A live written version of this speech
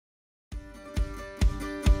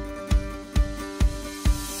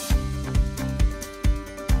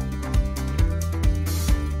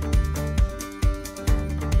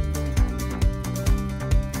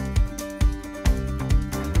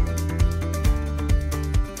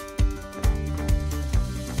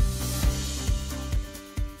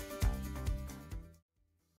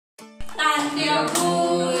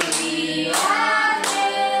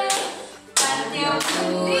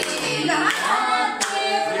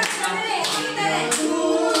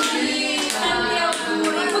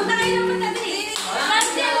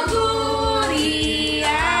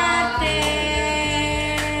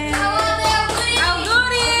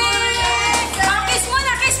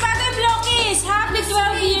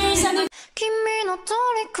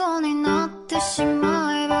虜になってし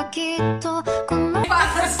まえばきっとこの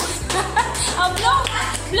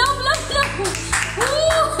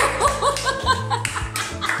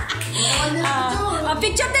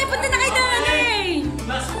picture tayo, punta na kayo doon eh!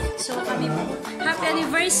 So kami po, happy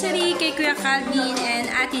anniversary kay Kuya Kalvin and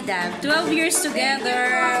Ate Dab. 12 years together.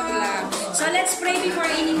 So let's pray before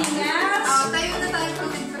anything else. Tayo na tayo po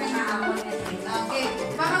mag-pray na. Okay,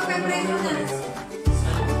 makapag-pray mo na.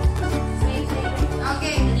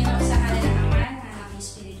 Okay. Nanimang sa kanila naman, ang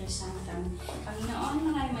Espiritu Santo. Panginoon,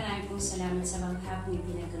 maraming pong salamat sa maghapong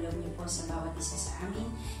ipinagkaloob niyo po sa bawat isa sa amin.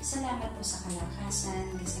 Salamat po sa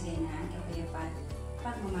kalakasan, kasaganaan, kapayapaan,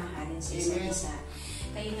 pagmamahalan sa isa't isa.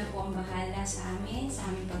 Kayo na po ang bahala sa amin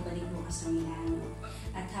pagbalik bukas ng Milan.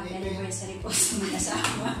 At happy anniversary po sa mga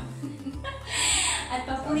asawa. At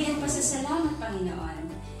papurihan po sa salamat, Panginoon.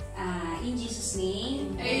 In Jesus'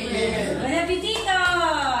 name, Amen. Bon appetito!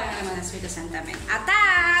 Naman ang Espiritu Santo. Amen.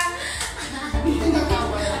 Atak!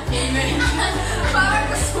 Parang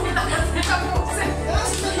gusto mo na kasi kapusin.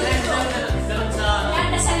 Yan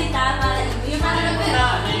na salita, yung parang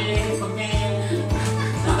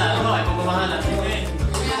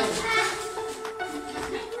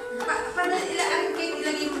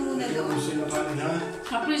ilagay mo muna doon.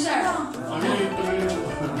 Kapli, sir.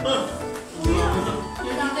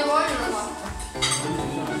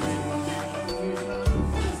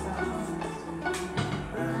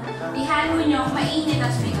 Ihalo nyo, mainit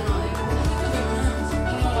at may tuloy.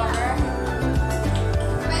 Yung water.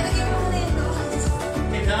 May lagay mo muna yun doon.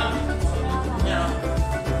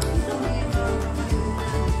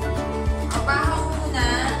 Bahaw muna.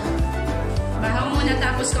 Bahaw muna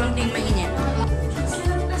tapos konting mainit.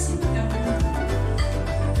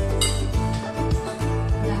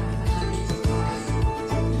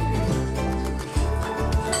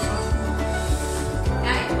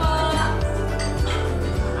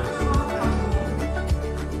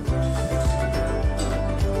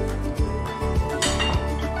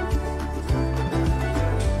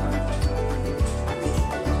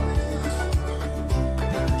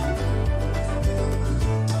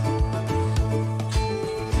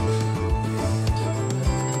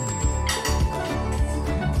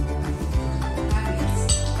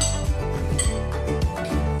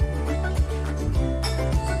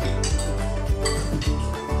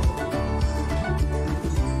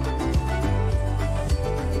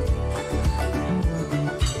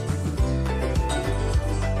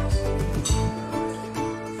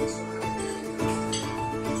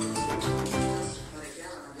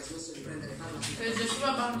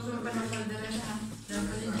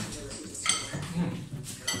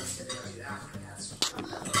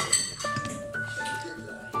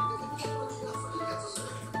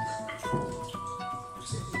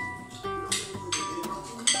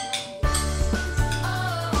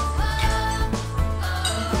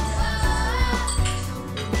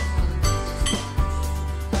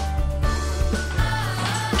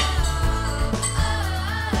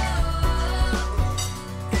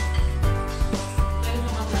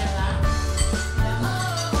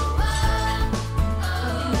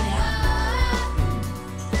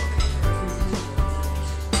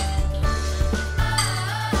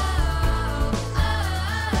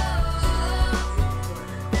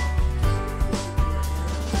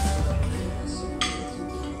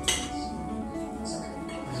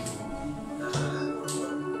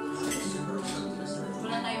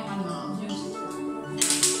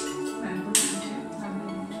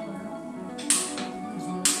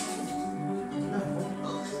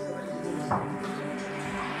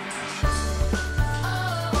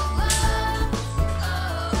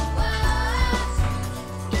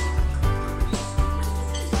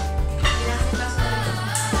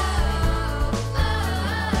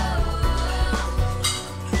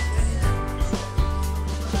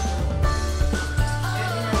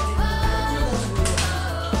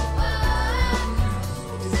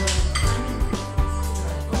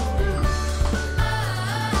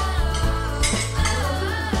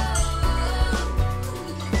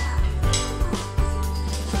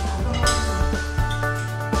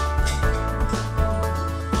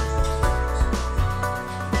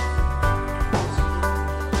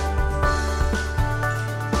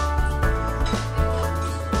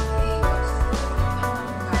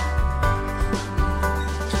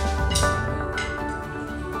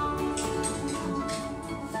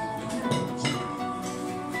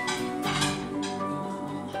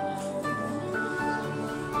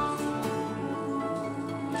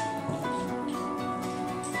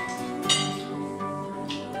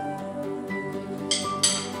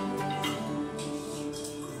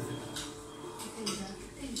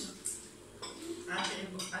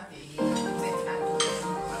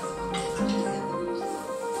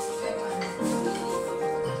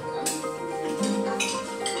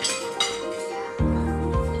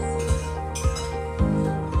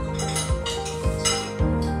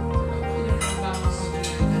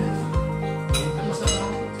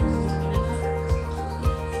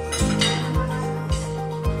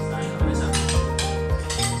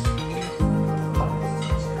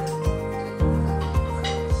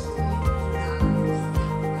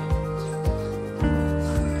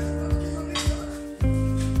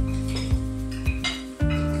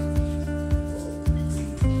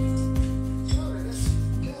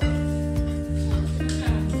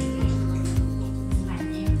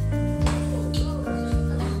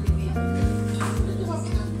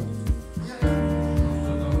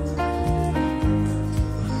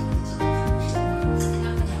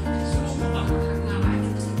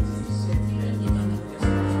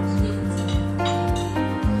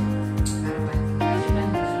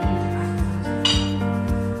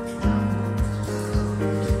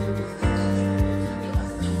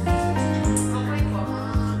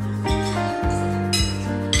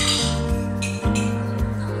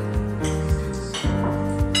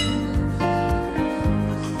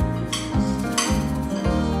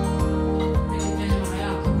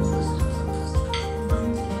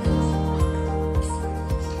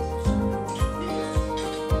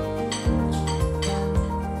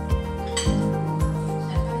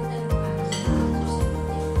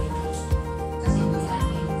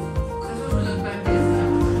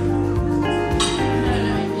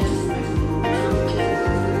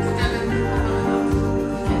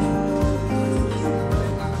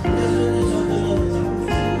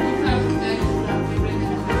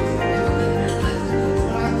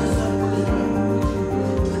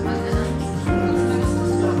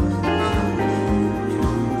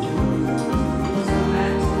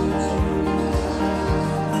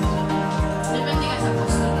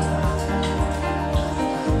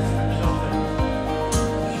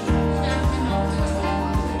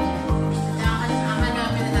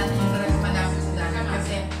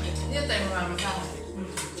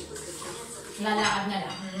 Lalakad na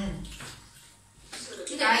lang.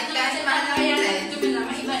 Kahit kasi mahal na kaya rin. Ito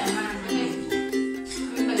lang, iba naman.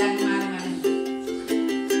 Iba lang naman.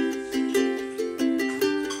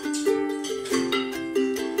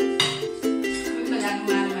 Iba lang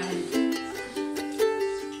naman.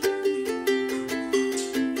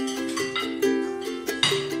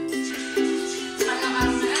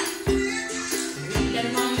 Alam na.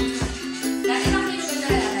 Dalawang. Dati lang kilo ba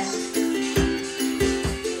dala?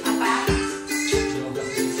 Apa?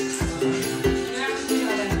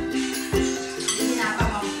 Sinapa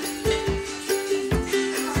mo.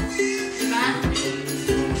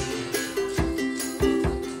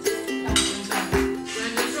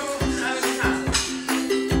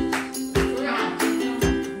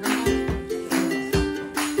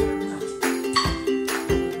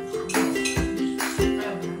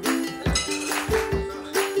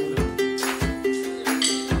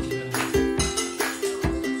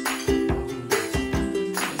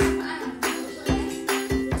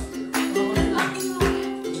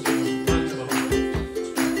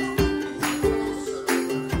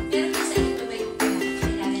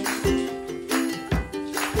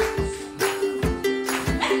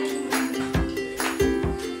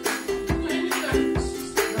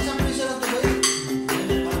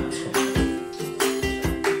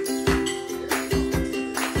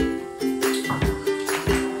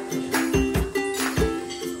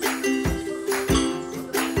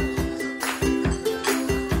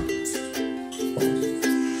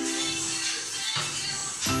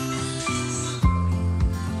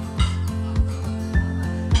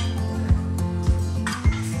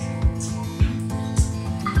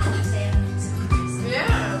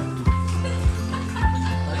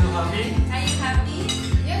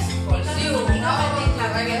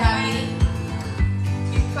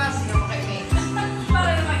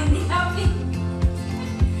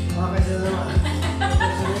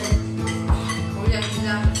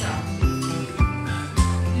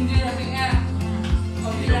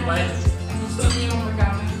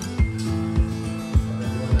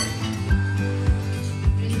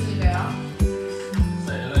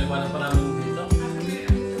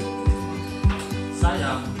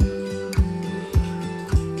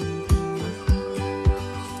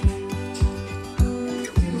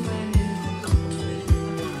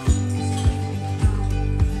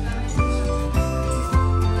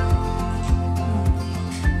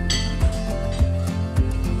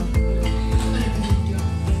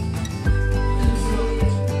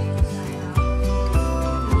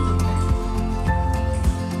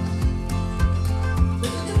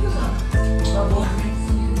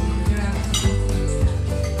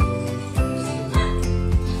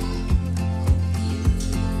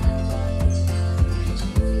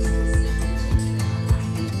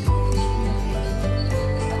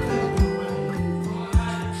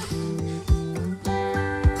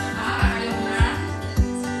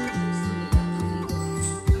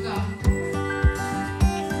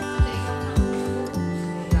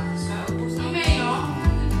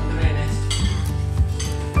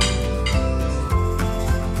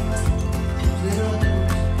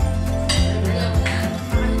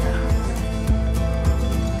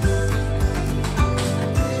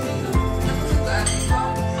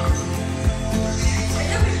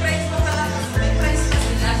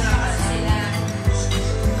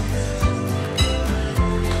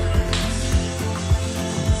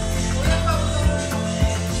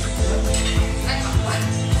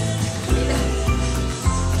 Diba?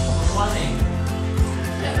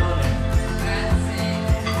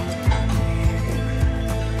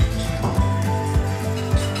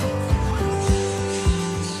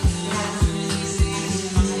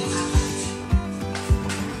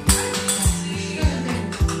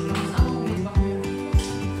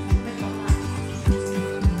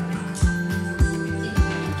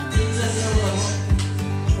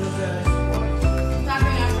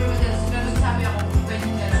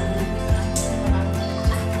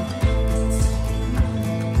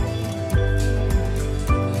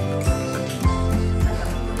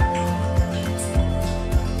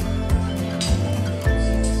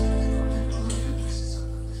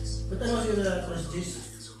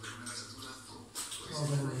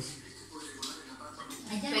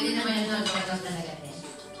 Pwede naman yung total talaga din.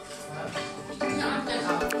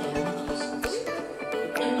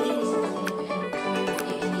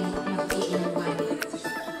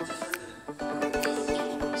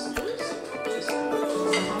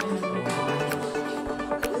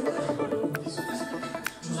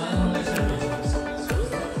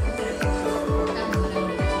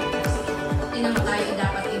 Tinang tayo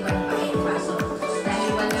dapat iba ng pakipaso dahil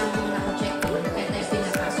walang naka-check kaya tayo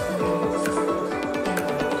pinapasok.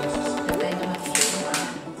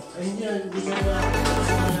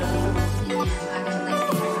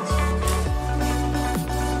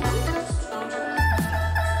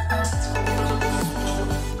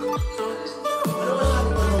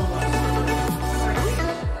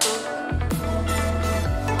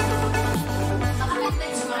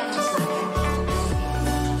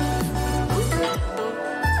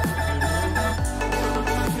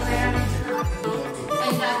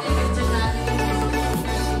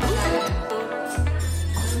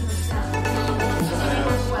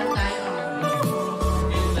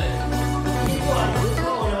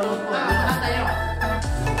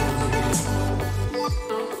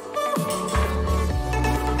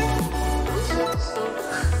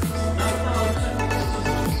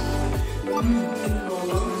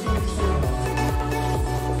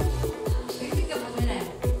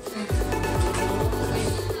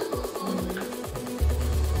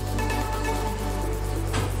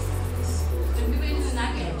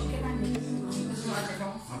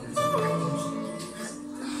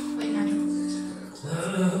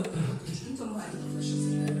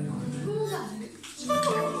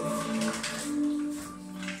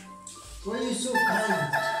 Why are you so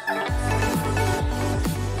kind?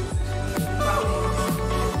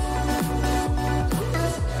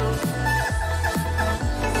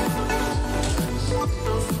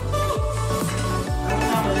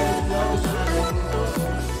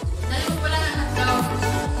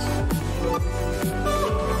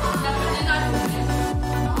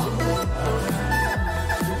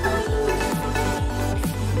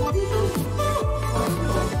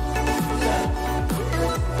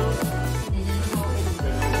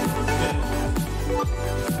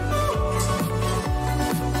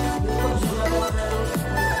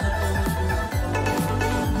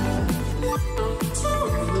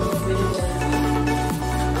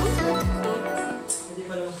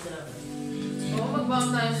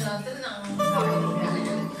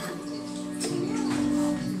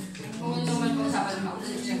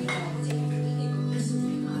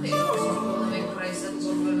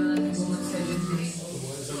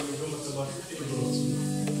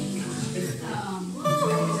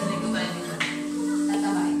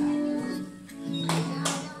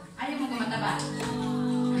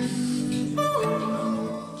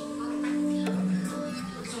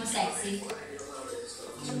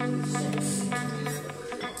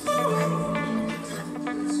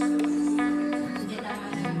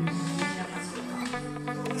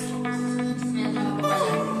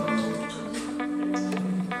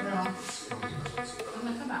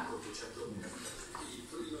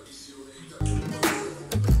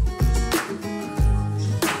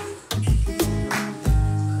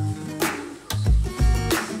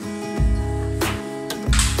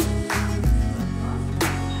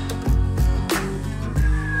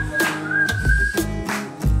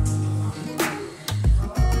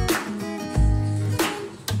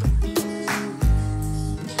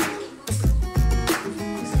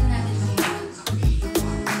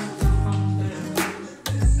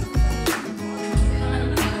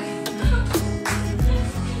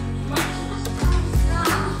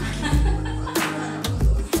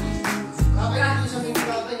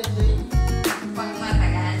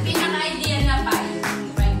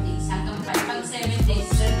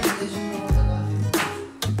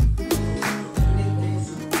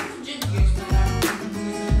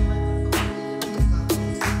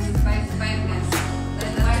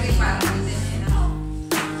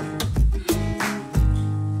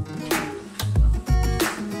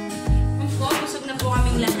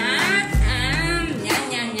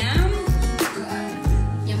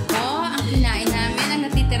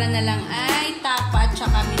 Na lang ay tapa at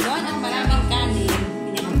saka milon at maraming kanin.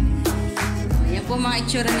 Ayan po mga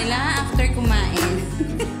itsura nila after kumain.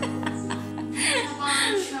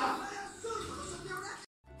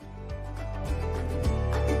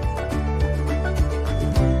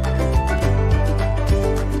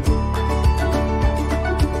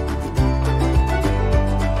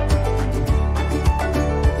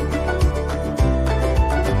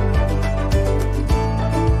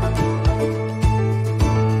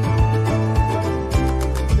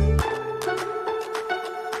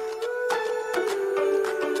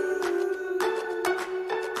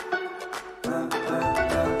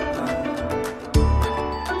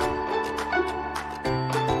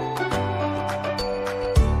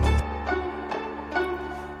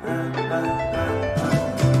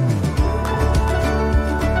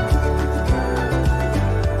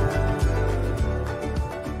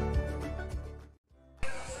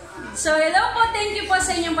 So, hello po. Thank you po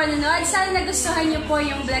sa inyong panonood. Sana nagustuhan niyo po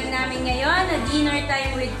yung vlog namin ngayon na dinner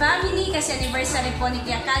time with family kasi anniversary po ni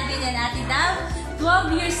Kuya Kalvin and Ate Dav.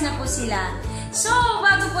 12 years na po sila. So,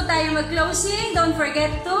 bago po tayo mag-closing, don't forget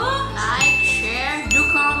to Like, share, do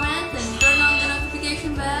comment, and turn on the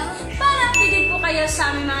notification bell. para updated po kayo sa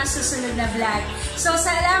aming mga susunod na vlog. So,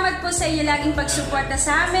 salamat po sa inyo laging pagsuporta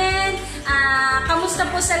sa amin. Kamusta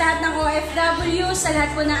po sa lahat ng OFW, sa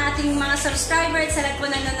lahat po ng ating mga subscribers, sa lahat po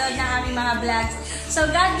nanonood ng aming mga vlogs. So,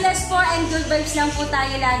 God bless po and good vibes lang po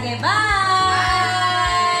tayo lagi. Bye!